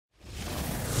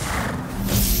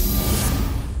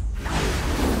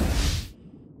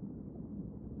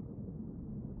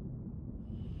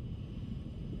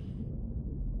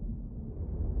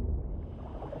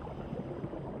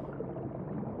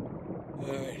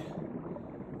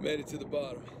Made it to the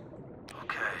bottom.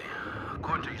 Okay.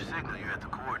 According to your signal, you're at the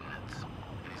coordinates.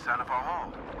 Any sign of our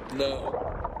haul?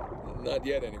 No. Not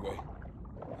yet, anyway.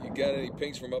 You got any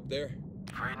pings from up there?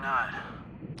 Afraid not.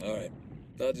 Alright.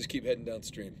 I'll just keep heading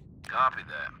downstream. Copy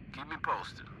that. Keep me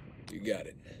posted. You got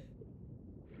it.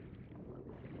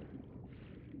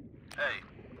 Hey,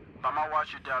 by my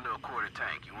watch, you're down to a quarter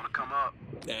tank. You want to come up?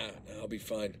 Nah, I'll be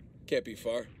fine. Can't be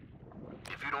far.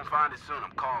 If you don't find it soon,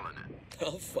 I'm calling it.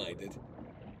 I'll find it.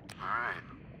 All right.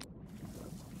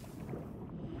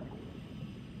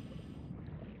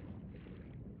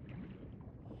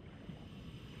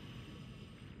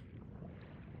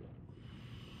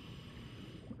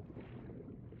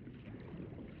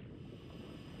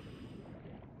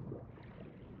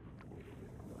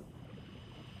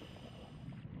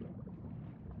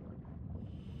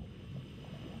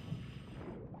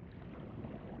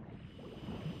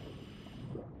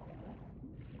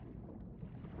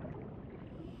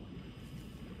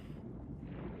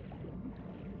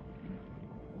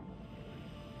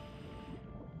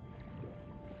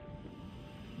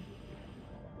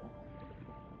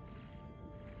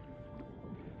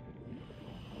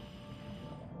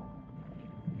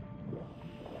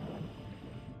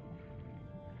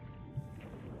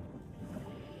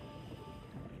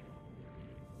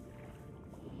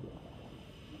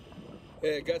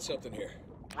 Hey, I got something here.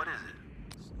 What is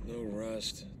it? No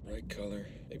rust, bright color.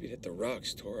 Maybe it hit the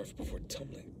rocks, tore off before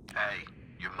tumbling. Hey,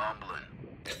 you're mumbling.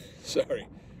 Sorry.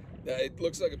 It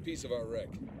looks like a piece of our wreck.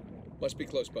 Must be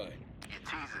close by. You're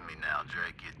teasing me now,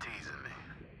 Drake. You're teasing me.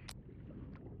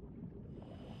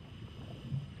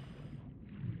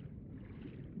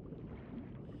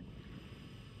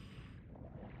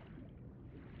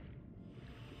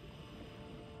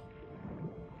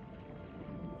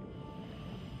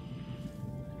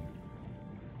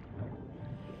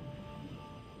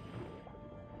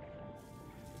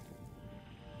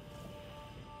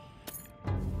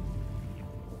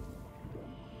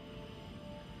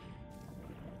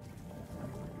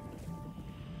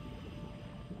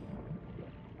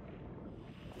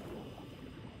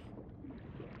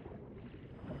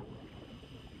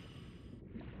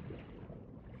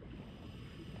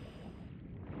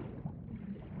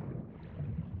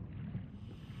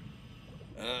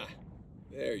 Ah,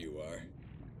 there you are.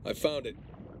 I found it.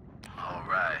 All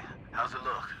right. How's it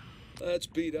look? It's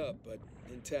beat up, but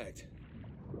intact.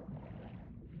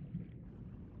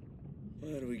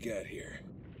 What do we got here?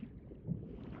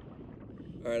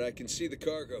 Alright, I can see the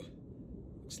cargo.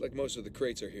 Looks like most of the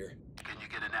crates are here. Can you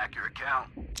get an accurate count?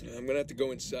 I'm gonna have to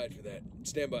go inside for that.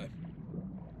 Stand by.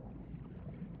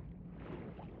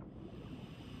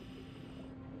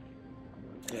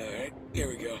 Alright, here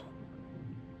we go.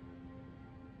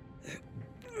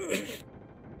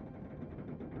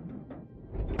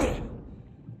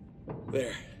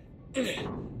 There.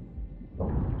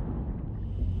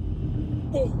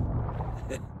 Whoa!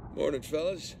 Morning,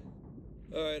 fellas.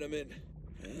 Alright, I'm in.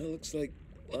 Looks like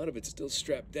a lot of it's still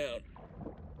strapped down.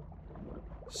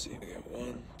 Let's see, we got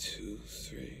 1, 2,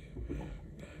 3, 4,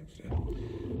 5, 6.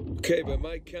 Okay, by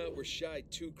my count, we're shy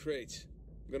 2 crates.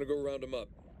 I'm gonna go round them up.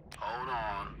 Hold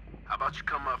on. How about you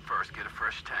come up first, get a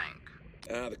fresh tank?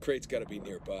 The crate's gotta be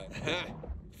nearby. Ha!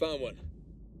 Found one.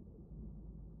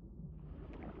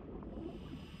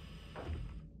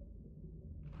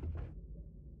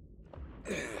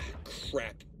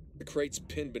 Crap. The crate's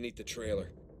pinned beneath the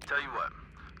trailer. Tell you what,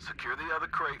 secure the other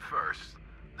crate first,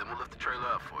 then we'll lift the trailer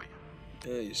up for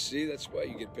you. You see, that's why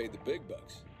you get paid the big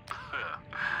bucks.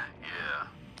 Yeah.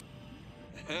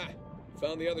 Ha!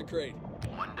 Found the other crate.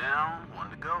 One down, one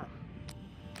to go.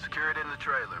 Secure it in the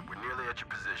trailer. We're nearly at your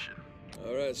position.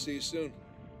 All right, see you soon.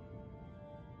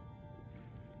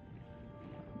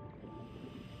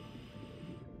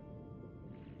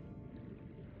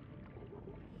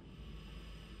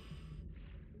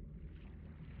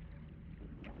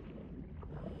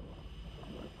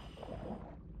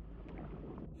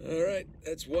 All right,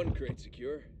 that's one crate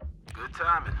secure. Good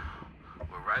timing.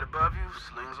 We're right above you.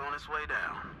 Sling's on its way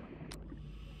down.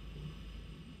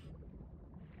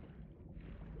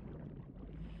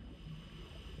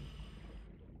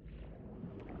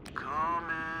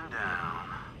 Coming down.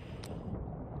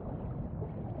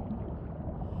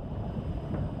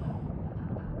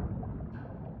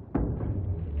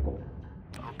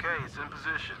 Okay, it's in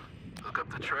position. Look up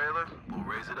the trailer. We'll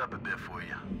raise it up a bit for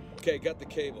you. Okay, got the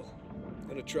cable.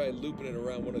 Gonna try looping it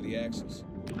around one of the axles.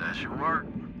 That should work.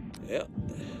 Yeah.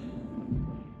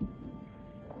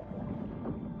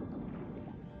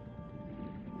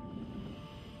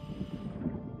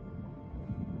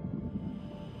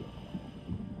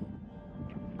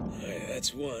 Alright,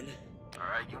 that's one. All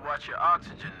right, you watch your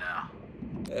oxygen now.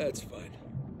 That's fine.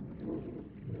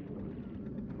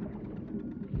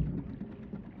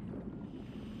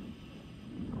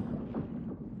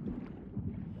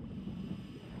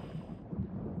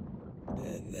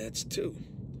 And that's 2.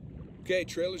 Okay,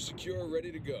 trailer secure,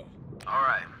 ready to go. All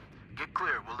right. Get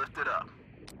clear. We'll lift it up.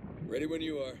 Ready when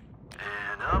you are.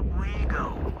 And up we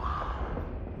go.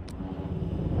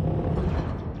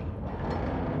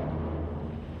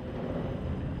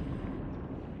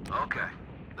 Okay.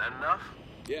 That enough?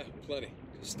 Yeah, plenty.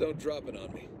 Just don't drop it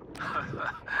on me.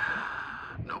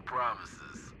 No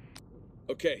promises.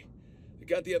 Okay, I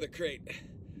got the other crate.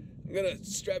 I'm gonna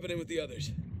strap it in with the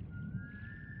others.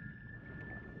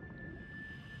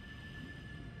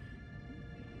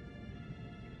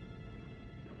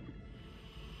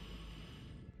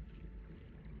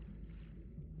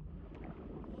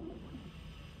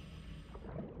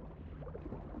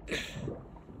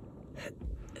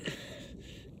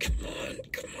 Come on.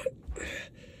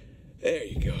 There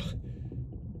you go.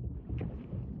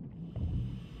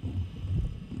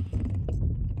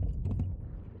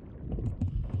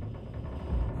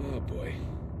 Oh boy.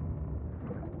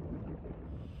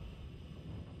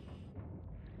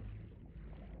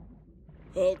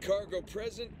 All cargo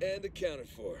present and accounted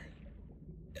for.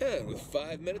 And with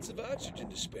 5 minutes of oxygen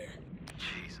to spare.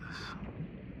 Jesus.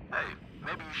 Hey,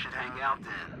 maybe you should hang out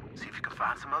then. See if you can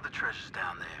find some other treasures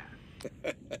down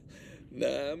there.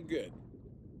 Nah, I'm good.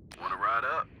 Wanna ride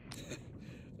up?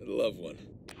 I'd love one.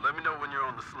 Let me know when you're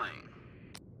on the sling.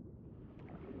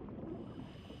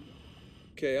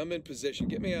 Okay, I'm in position.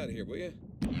 Get me out of here, will you?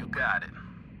 You got it.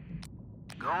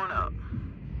 Going up.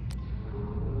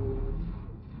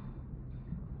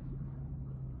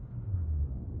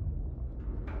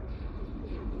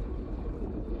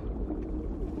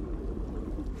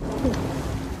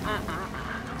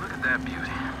 Look at that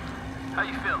beauty. How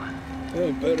you feeling?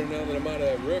 Oh, better now that I'm out of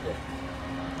that river.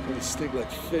 I'm gonna stink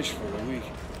like fish for a week.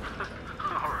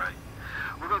 All right.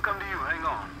 We're gonna come to you. Hang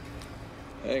on.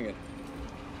 Hang it.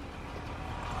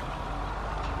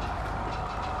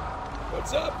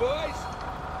 What's up, boys?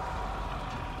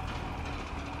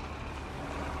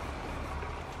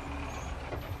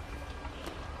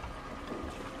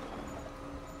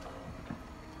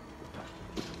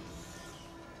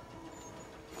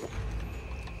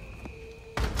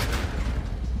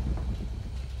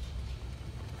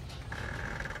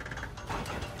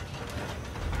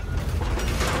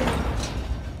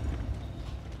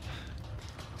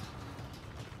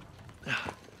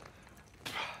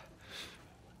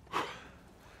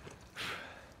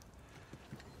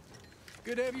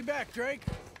 Good to have you back, Drake.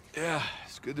 Yeah,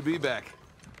 it's good to be back.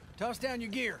 Toss down your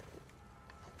gear.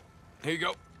 Here you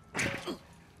go.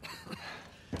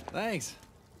 Thanks.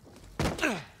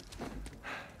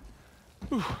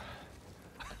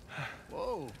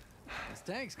 Whoa, this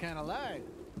tank's kind of light.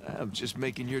 I'm just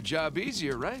making your job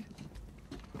easier, right?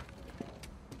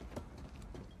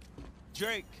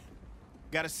 Drake,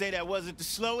 gotta say that wasn't the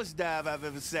slowest dive I've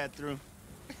ever sat through.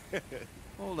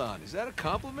 Hold on, is that a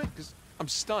compliment? Because I'm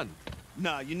stunned.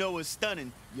 Nah, you know what's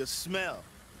stunning? Your smell.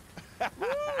 I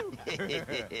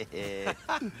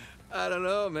don't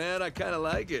know, man. I kind of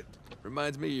like it.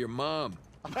 Reminds me of your mom.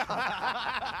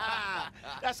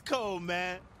 That's cold,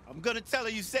 man. I'm gonna tell her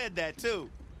you said that, too.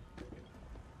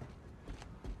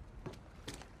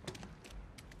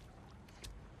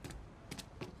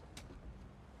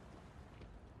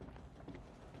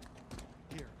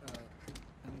 Here,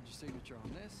 I need your signature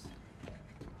on this.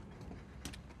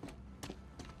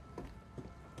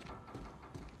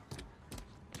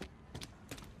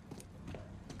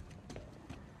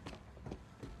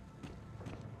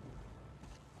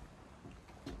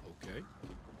 Okay.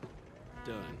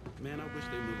 Done. Man, I wish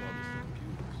they move all this to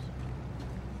computers.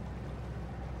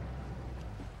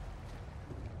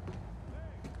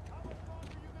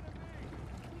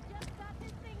 We just got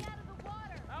this thing out of the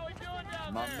water. How we doing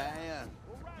down My there? man.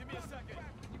 Give me a second.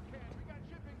 We got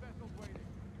shipping vessels waiting.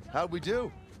 How'd we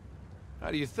do?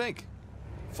 How do you think?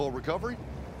 Full recovery?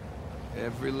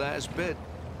 Every last bit.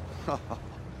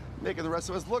 Making the rest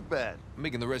of us look bad.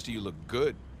 Making the rest of you look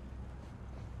good.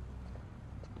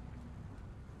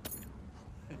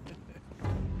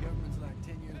 Government's like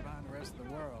 10 years behind the rest of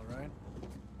the world, right?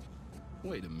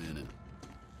 Wait a minute.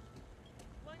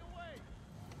 Fling away.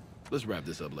 Let's wrap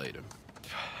this up later.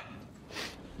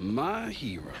 My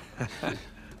hero.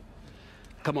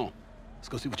 Come on. Let's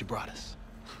go see what you brought us.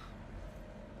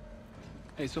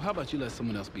 Hey, so how about you let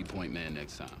someone else be point man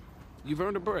next time? You've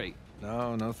earned a break.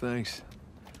 No thanks.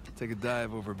 Take a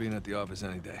dive over being at the office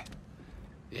any day.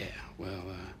 Yeah, well,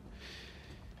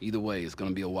 either way, it's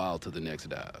gonna be a while to the next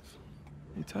dive.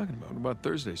 What are you talking about? What about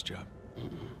Thursday's job?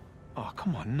 Oh,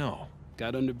 come on, no.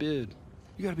 Got underbid.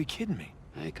 You gotta be kidding me.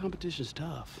 Hey, competition's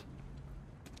tough.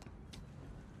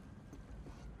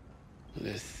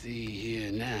 Let's see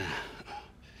here now.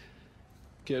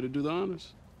 Care to do the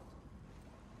honors?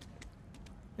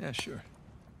 Yeah, sure.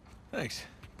 Thanks.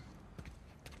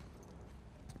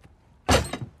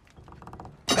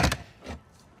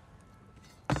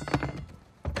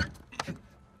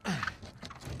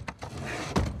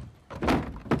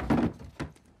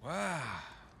 Wow.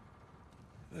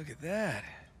 Look at that.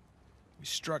 We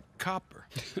struck copper.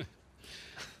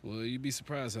 Well, you'd be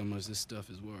surprised how much this stuff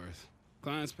is worth.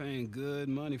 Client's paying good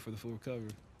money for the full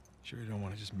recovery. Sure you don't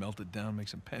want to just melt it down and make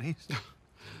some pennies?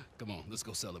 Come on, let's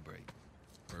go celebrate.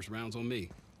 First round's on me.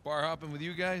 Bar hopping with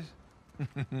you guys?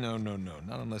 No. Not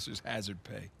unless there's hazard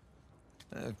pay.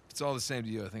 If it's all the same to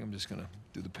you, I think I'm just gonna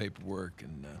do the paperwork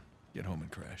and get home and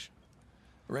crash.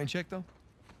 A rain check, though?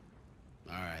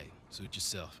 All right, suit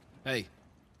yourself. Hey,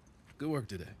 good work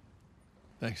today.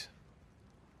 Thanks.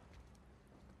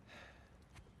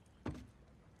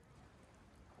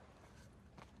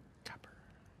 Copper.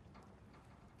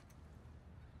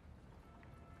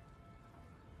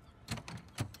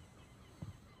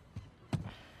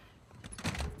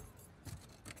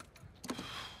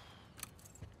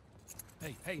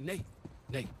 Hey, Nate.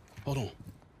 Nate, hold on.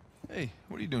 Hey,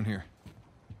 what are you doing here?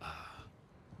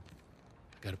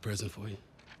 Got a present for you.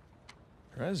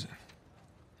 Present?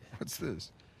 What's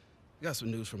this? Got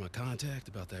some news from my contact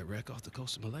about that wreck off the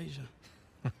coast of Malaysia.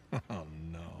 Oh,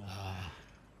 no.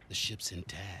 The ship's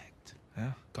intact.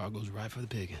 Yeah? Cargo's right for the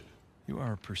picking. You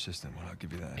are a persistent one, I'll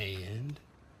give you that. And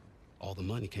all the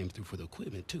money came through for the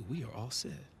equipment, too. We are all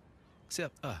set.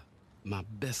 Except, my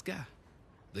best guy.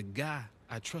 The guy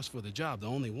I trust for the job, the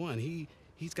only one.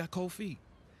 He's got cold feet.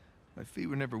 My feet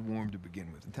were never warm to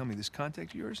begin with. And tell me, this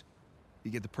contact of yours? You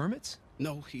get the permits?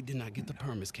 No, he did not get the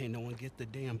permits. Can't no one get the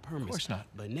damn permits. Of course not.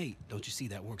 But Nate, don't you see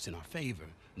that works in our favor?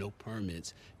 No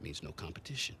permits means no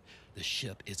competition. The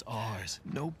ship is ours.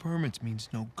 No permits means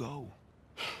no go.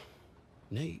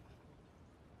 Nate,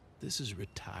 this is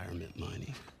retirement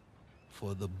money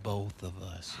for the both of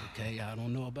us, okay? I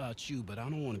don't know about you, but I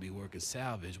don't want to be working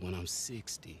salvage when I'm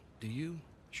 60. Do you?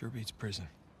 Sure beats prison.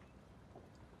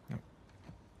 No.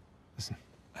 Listen,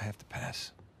 I have to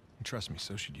pass. And trust me,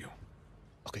 so should you.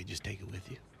 Okay, just take it with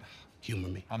you. Humor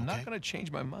me. I'm okay? not gonna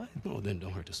change my mind. No, then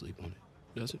don't hurt to sleep on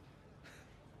it. Does it?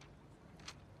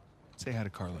 Say hi to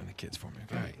Carla and the kids for me,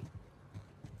 okay? All right.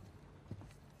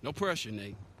 No pressure,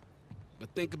 Nate. But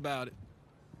think about it.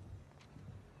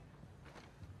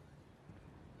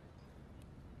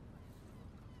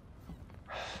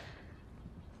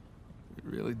 You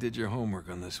really did your homework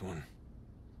on this one.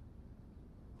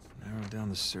 Narrow down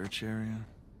the search area.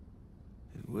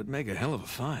 It would make a hell of a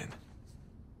find.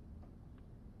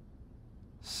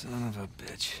 Son of a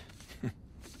bitch.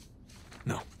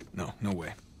 No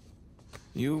way.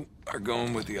 You are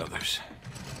going with the others.